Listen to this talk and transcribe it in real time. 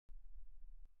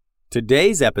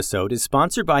Today's episode is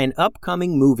sponsored by an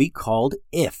upcoming movie called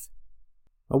If.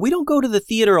 We don't go to the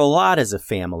theater a lot as a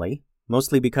family,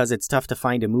 mostly because it's tough to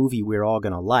find a movie we're all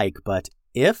going to like, but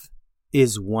If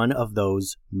is one of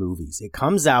those movies. It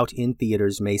comes out in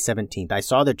theaters May 17th. I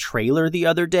saw the trailer the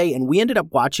other day, and we ended up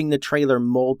watching the trailer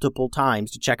multiple times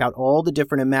to check out all the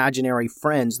different imaginary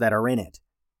friends that are in it.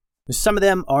 Some of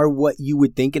them are what you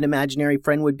would think an imaginary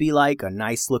friend would be like, a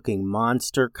nice-looking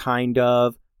monster, kind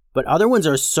of. But other ones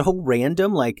are so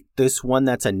random, like this one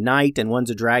that's a knight and one's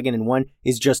a dragon and one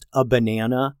is just a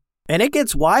banana. And it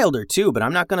gets wilder too, but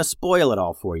I'm not going to spoil it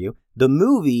all for you. The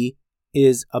movie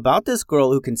is about this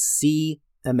girl who can see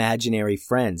imaginary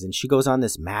friends, and she goes on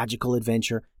this magical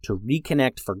adventure to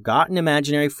reconnect forgotten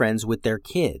imaginary friends with their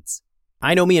kids.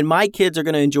 I know me and my kids are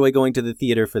going to enjoy going to the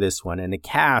theater for this one, and the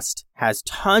cast has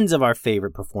tons of our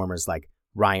favorite performers like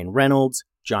Ryan Reynolds,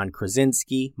 John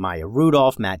Krasinski, Maya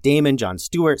Rudolph, Matt Damon, Jon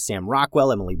Stewart, Sam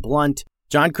Rockwell, Emily Blunt.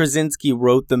 John Krasinski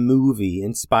wrote the movie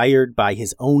inspired by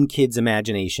his own kid's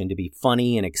imagination to be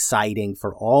funny and exciting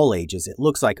for all ages. It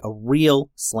looks like a real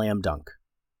slam dunk.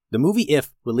 The movie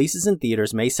If releases in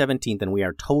theaters May 17th, and we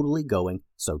are totally going,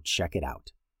 so check it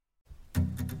out.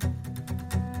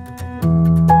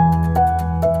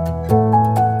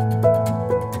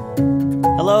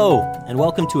 Hello, and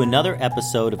welcome to another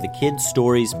episode of the Kid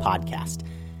Stories podcast.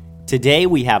 Today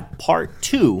we have part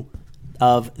 2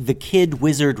 of The Kid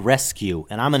Wizard Rescue,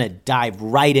 and I'm going to dive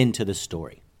right into the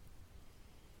story.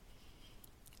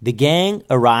 The gang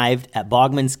arrived at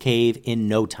Bogman's Cave in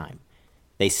no time.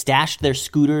 They stashed their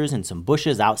scooters in some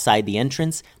bushes outside the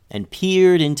entrance and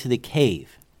peered into the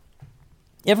cave.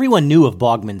 Everyone knew of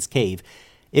Bogman's Cave.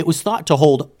 It was thought to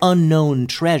hold unknown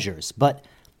treasures, but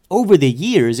over the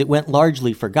years it went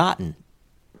largely forgotten.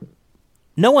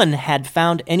 No one had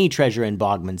found any treasure in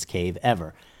Bogman's Cave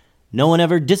ever. No one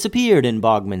ever disappeared in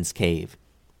Bogman's Cave.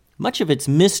 Much of its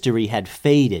mystery had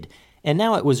faded, and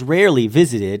now it was rarely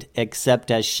visited except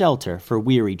as shelter for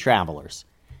weary travelers.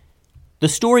 The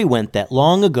story went that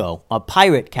long ago, a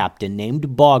pirate captain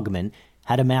named Bogman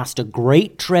had amassed a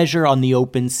great treasure on the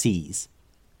open seas.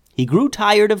 He grew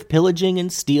tired of pillaging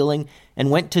and stealing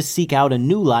and went to seek out a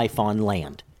new life on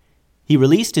land. He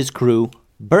released his crew,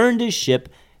 burned his ship,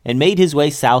 and made his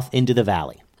way south into the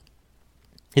valley.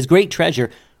 His great treasure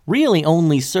really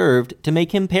only served to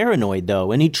make him paranoid,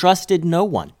 though, and he trusted no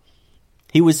one.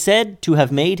 He was said to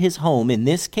have made his home in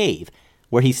this cave,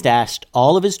 where he stashed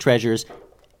all of his treasures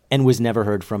and was never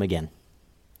heard from again.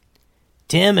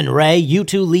 "Tim and Ray, you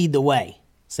two lead the way,"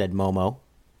 said Momo.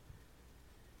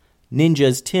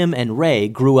 Ninjas Tim and Ray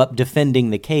grew up defending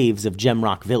the caves of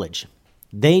Gemrock Village.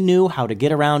 They knew how to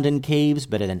get around in caves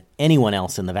better than anyone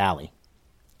else in the valley.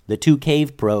 The two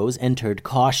cave pros entered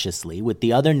cautiously with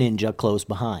the other ninja close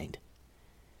behind.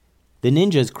 The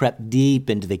ninjas crept deep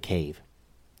into the cave.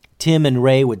 Tim and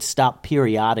Ray would stop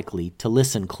periodically to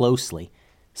listen closely,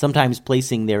 sometimes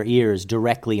placing their ears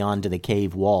directly onto the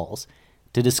cave walls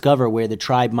to discover where the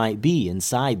tribe might be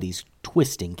inside these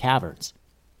twisting caverns.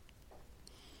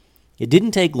 It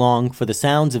didn't take long for the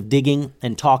sounds of digging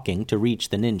and talking to reach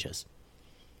the ninjas.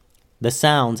 The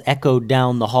sounds echoed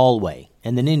down the hallway,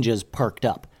 and the ninjas perked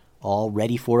up, all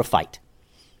ready for a fight.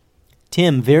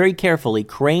 Tim very carefully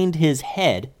craned his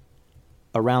head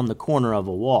around the corner of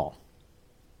a wall,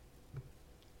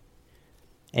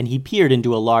 and he peered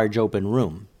into a large open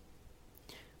room.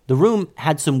 The room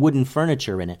had some wooden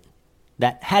furniture in it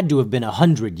that had to have been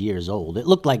 100 years old. It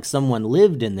looked like someone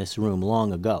lived in this room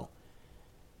long ago.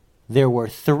 There were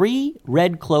 3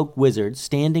 red-cloaked wizards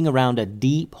standing around a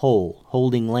deep hole,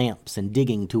 holding lamps and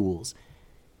digging tools.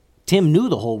 Tim knew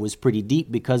the hole was pretty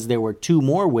deep because there were 2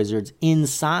 more wizards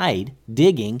inside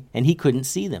digging, and he couldn't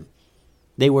see them.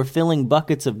 They were filling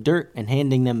buckets of dirt and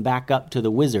handing them back up to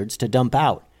the wizards to dump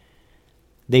out.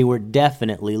 They were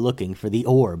definitely looking for the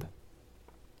orb.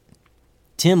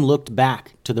 Tim looked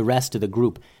back to the rest of the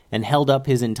group and held up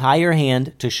his entire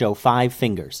hand to show 5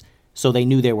 fingers, so they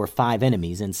knew there were 5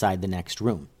 enemies inside the next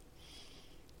room.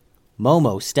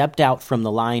 Momo stepped out from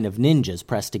the line of ninjas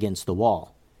pressed against the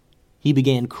wall. He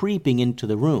began creeping into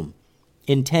the room,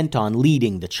 intent on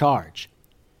leading the charge.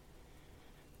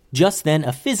 Just then,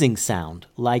 a fizzing sound,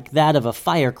 like that of a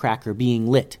firecracker being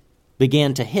lit,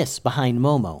 began to hiss behind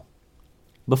Momo.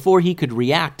 Before he could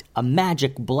react, a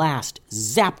magic blast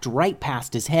zapped right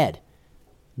past his head.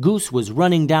 Goose was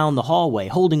running down the hallway,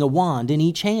 holding a wand in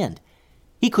each hand.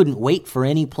 He couldn't wait for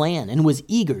any plan and was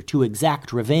eager to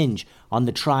exact revenge on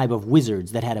the tribe of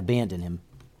wizards that had abandoned him.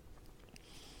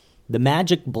 The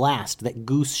magic blast that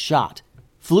Goose shot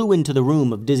flew into the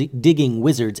room of digging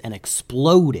wizards and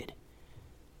exploded.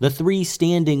 The 3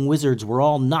 standing wizards were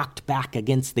all knocked back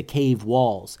against the cave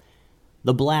walls.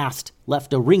 The blast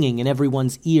left a ringing in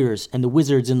everyone's ears, and the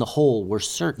wizards in the hole were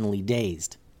certainly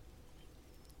dazed.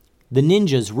 The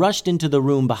ninjas rushed into the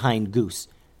room behind Goose.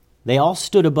 They all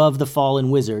stood above the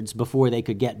fallen wizards before they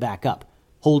could get back up,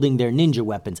 holding their ninja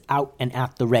weapons out and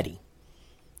at the ready.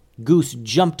 Goose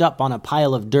jumped up on a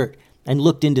pile of dirt and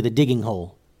looked into the digging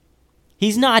hole.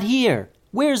 "He's not here!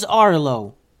 Where's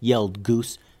Arlo?" yelled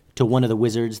Goose to one of the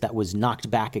wizards that was knocked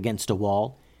back against a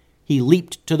wall. He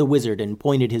leaped to the wizard and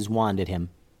pointed his wand at him.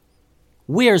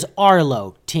 "Where's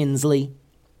Arlo, Tinsley?"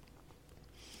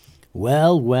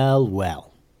 "Well, well,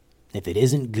 well, if it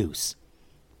isn't Goose,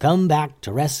 come back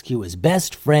to rescue his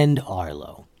best friend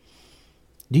Arlo.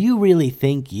 Do you really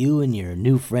think you and your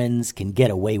new friends can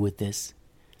get away with this?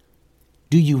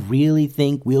 Do you really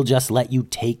think we'll just let you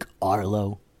take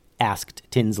Arlo?" asked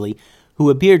Tinsley, who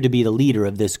appeared to be the leader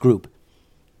of this group.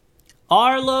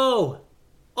 "Arlo!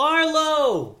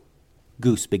 Arlo!"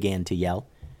 Goose began to yell.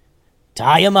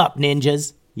 "Tie him up,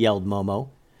 ninjas!" yelled Momo,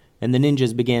 and the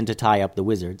ninjas began to tie up the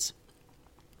wizards.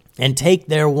 "And take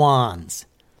their wands."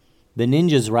 The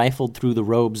ninjas rifled through the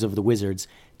robes of the wizards,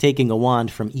 taking a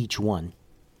wand from each one.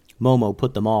 Momo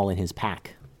put them all in his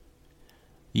pack.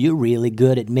 "You're really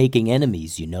good at making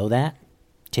enemies, you know that?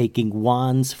 Taking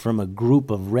wands from a group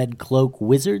of red cloak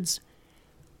wizards?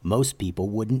 Most people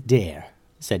wouldn't dare,"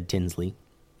 said Tinsley.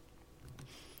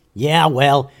 "Yeah,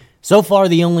 well, so far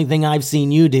the only thing I've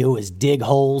seen you do is dig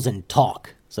holes and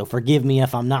talk, so forgive me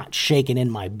if I'm not shaking in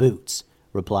my boots,"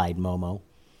 replied Momo.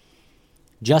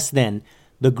 Just then,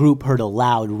 the group heard a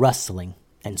loud rustling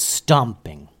and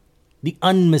stomping, the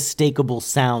unmistakable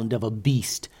sound of a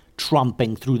beast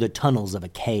tromping through the tunnels of a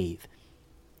cave.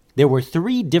 There were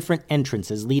 3 different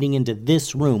entrances leading into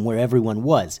this room where everyone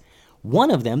was.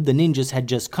 One of them the ninjas had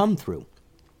just come through.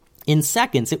 In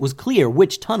seconds, it was clear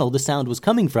which tunnel the sound was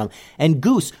coming from, and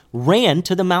Goose ran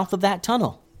to the mouth of that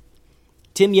tunnel.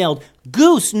 Tim yelled,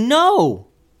 "Goose, no!"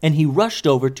 and he rushed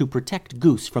over to protect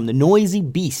Goose from the noisy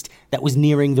beast that was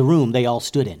nearing the room they all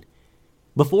stood in.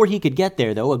 Before he could get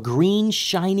there, though, a green,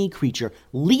 shiny creature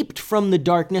leaped from the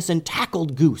darkness and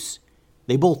tackled Goose.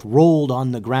 They both rolled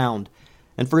on the ground,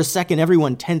 and for a second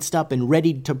everyone tensed up and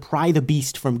readied to pry the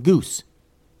beast from Goose.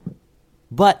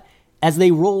 But as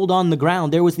they rolled on the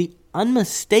ground, there was the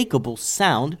unmistakable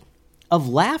sound of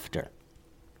laughter.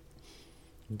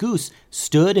 Goose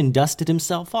stood and dusted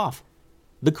himself off.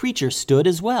 The creature stood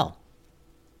as well.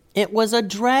 It was a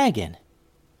dragon.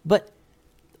 But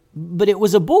it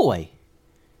was a boy.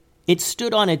 It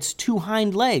stood on its 2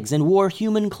 hind legs and wore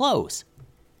human clothes.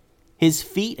 His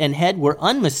feet and head were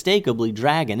unmistakably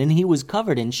dragon, and he was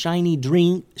covered in shiny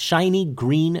green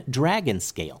dragon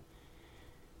scale.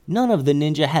 None of the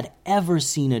ninja had ever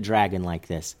seen a dragon like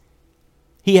this.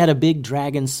 He had a big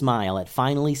dragon smile at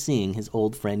finally seeing his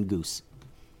old friend Goose.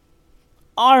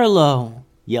 "Arlo!"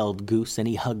 yelled Goose, and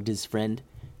he hugged his friend.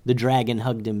 The dragon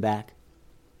hugged him back.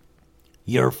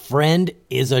 "Your friend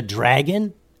is a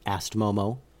dragon?" asked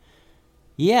Momo.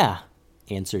 "Yeah,"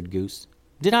 answered Goose.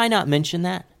 "Did I not mention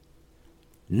that?"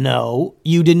 "No,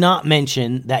 you did not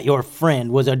mention that your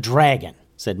friend was a dragon,"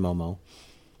 said Momo.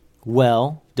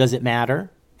 "Well, does it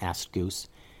matter?" asked Goose.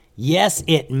 "Yes,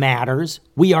 it matters.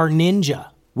 We are ninja.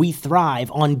 We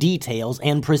thrive on details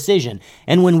and precision.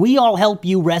 And when we all help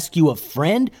you rescue a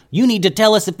friend, you need to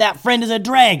tell us if that friend is a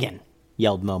dragon,"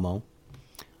 yelled Momo.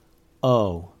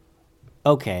 "Oh,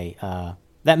 okay,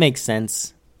 that makes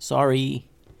sense. Sorry."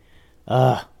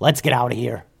 Let's get out of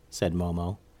here," said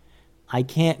Momo. "I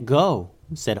can't go,"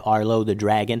 said Arlo the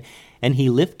dragon, and he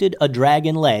lifted a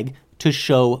dragon leg to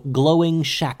show glowing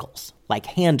shackles, like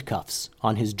handcuffs,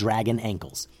 on his dragon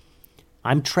ankles.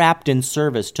 "I'm trapped in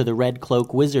service to the Red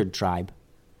Cloak Wizard tribe."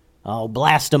 "Oh,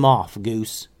 blast them off,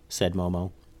 Goose," said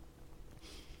Momo.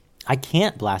 "I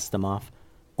can't blast them off.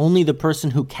 Only the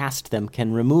person who cast them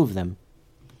can remove them."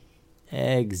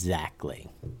 "Exactly,"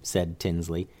 said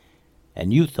Tinsley.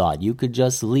 "And you thought you could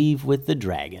just leave with the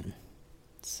dragon.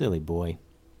 Silly boy."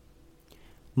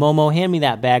 "Momo, hand me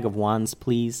that bag of wands,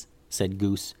 please," said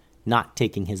Goose, not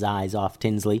taking his eyes off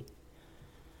Tinsley.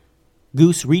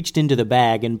 Goose reached into the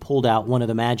bag and pulled out one of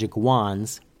the magic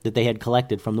wands that they had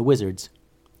collected from the wizards.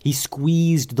 He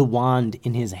squeezed the wand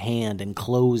in his hand and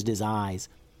closed his eyes.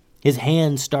 His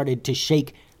hand started to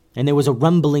shake, and there was a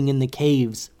rumbling in the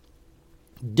caves.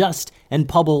 Dust and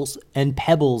pebbles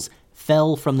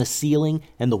fell from the ceiling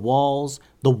and the walls.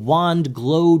 The wand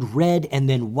glowed red and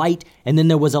then white, and then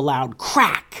there was a loud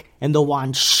crack, and the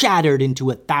wand shattered into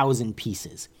 1,000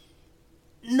 pieces.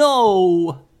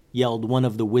 "No!" yelled one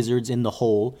of the wizards in the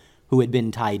hole, who had been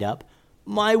tied up.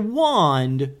 "My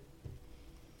wand!"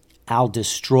 "I'll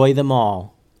destroy them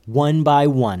all, one by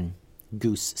one,"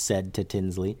 Goose said to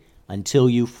Tinsley. until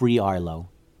you free Arlo."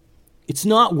 "It's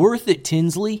not worth it,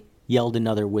 Tinsley," yelled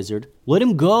another wizard. "Let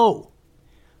him go."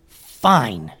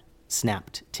 "Fine,"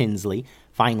 snapped Tinsley,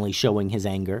 finally showing his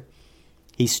anger.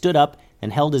 He stood up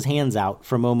and held his hands out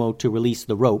for Momo to release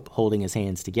the rope holding his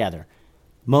hands together.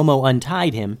 Momo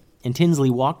untied him, and Tinsley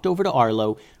walked over to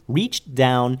Arlo, reached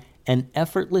down, and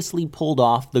effortlessly pulled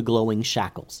off the glowing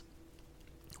shackles.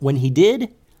 When he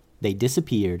did, they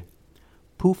disappeared,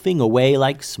 poofing away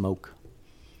like smoke.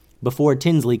 Before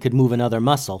Tinsley could move another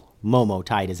muscle, Momo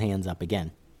tied his hands up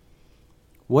again.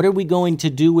 "What are we going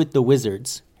to do with the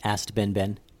wizards?" asked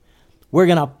Ben. "We're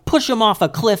going to push them off a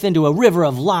cliff into a river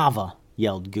of lava,"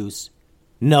 yelled Goose.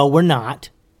 "No, we're not,"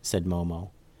 said Momo.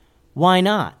 "Why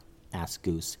not?" asked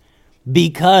Goose.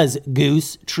 "Because,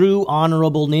 Goose, true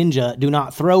honorable ninja do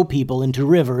not throw people into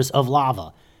rivers of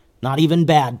lava, not even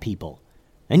bad people.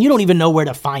 And you don't even know where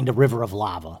to find a river of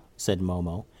lava," said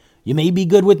Momo. "You may be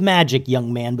good with magic,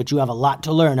 young man, but you have a lot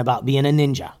to learn about being a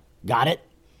ninja. Got it?"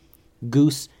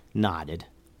 Goose nodded,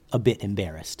 a bit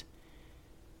embarrassed.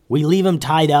 "We leave them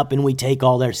tied up and we take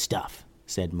all their stuff,"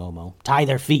 said Momo. "Tie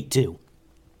their feet, too."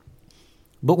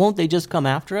 "But won't they just come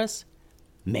after us?"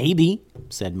 "Maybe,"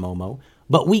 said Momo,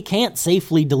 "but we can't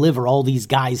safely deliver all these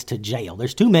guys to jail.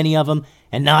 There's too many of them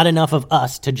and not enough of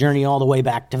us to journey all the way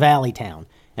back to Valley Town.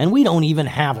 And we don't even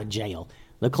have a jail.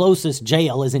 The closest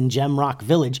jail is in Gemrock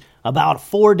Village, about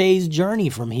 4 days' journey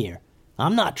from here.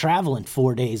 I'm not traveling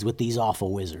 4 days with these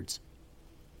awful wizards."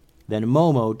 Then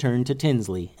Momo turned to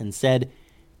Tinsley and said,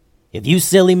 "If you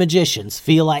silly magicians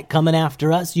feel like coming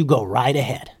after us, you go right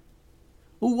ahead."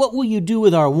 "What will you do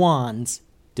with our wands?"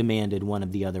 demanded one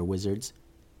of the other wizards.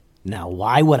 "Now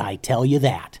why would I tell you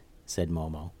that?" said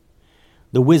Momo.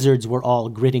 The wizards were all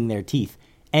gritting their teeth,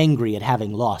 angry at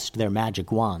having lost their magic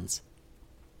wands.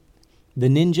 The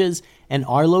ninjas and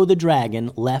Arlo the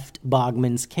dragon left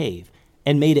Bogman's cave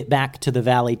and made it back to the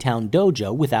Valley Town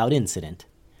dojo without incident.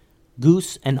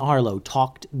 Goose and Arlo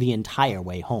talked the entire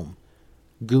way home.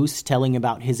 Goose telling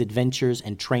about his adventures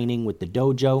and training with the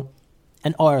dojo,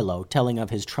 and Arlo telling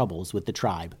of his troubles with the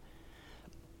tribe.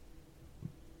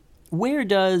 "Where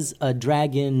does a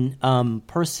dragon,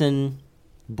 person,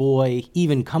 boy,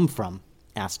 even come from?"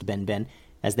 asked Ben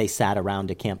as they sat around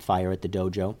a campfire at the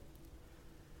dojo.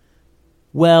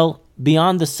 "Well,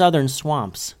 beyond the southern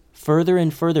swamps, further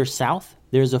and further south,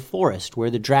 there's a forest where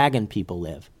the dragon people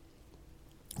live.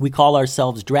 We call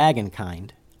ourselves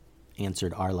Dragonkind,"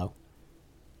 answered Arlo.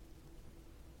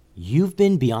 "You've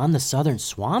been beyond the southern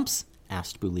swamps?"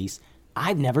 asked Boulise.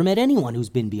 "I've never met anyone who's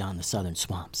been beyond the southern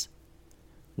swamps."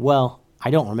 "Well,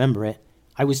 I don't remember it.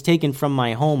 I was taken from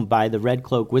my home by the Red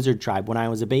Cloak Wizard tribe when I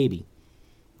was a baby."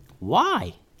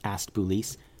 "Why?" asked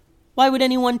Boulise. "Why would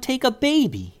anyone take a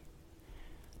baby?"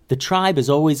 "The tribe is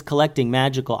always collecting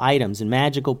magical items and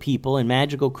magical people and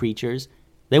magical creatures.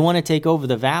 They want to take over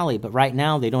the valley, but right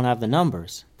now they don't have the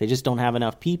numbers. They just don't have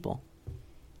enough people."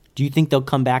 "Do you think they'll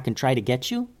come back and try to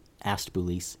get you?" asked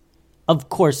Boulise. "Of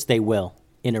course they will,"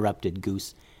 interrupted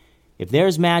Goose. "If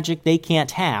there's magic they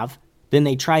can't have, then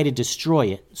they try to destroy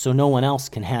it so no one else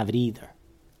can have it either.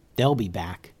 They'll be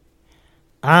back."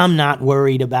 "I'm not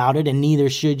worried about it, and neither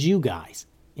should you guys,"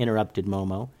 interrupted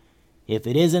Momo. "If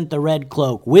it isn't the Red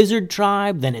Cloak Wizard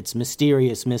tribe, then it's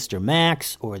Mysterious Mr.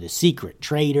 Max, or the Secret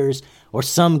Traders, or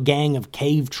some gang of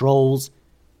cave trolls.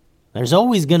 There's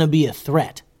always going to be a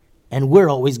threat, and we're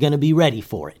always going to be ready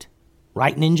for it.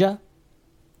 Right, Ninja?"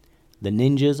 The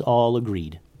ninjas all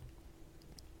agreed.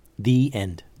 The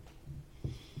end.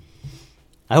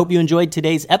 I hope you enjoyed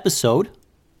today's episode.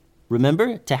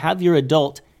 Remember to have your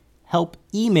adult help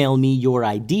email me your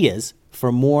ideas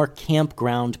for more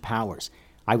campground powers.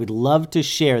 I would love to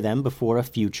share them before a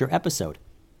future episode.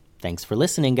 Thanks for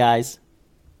listening, guys.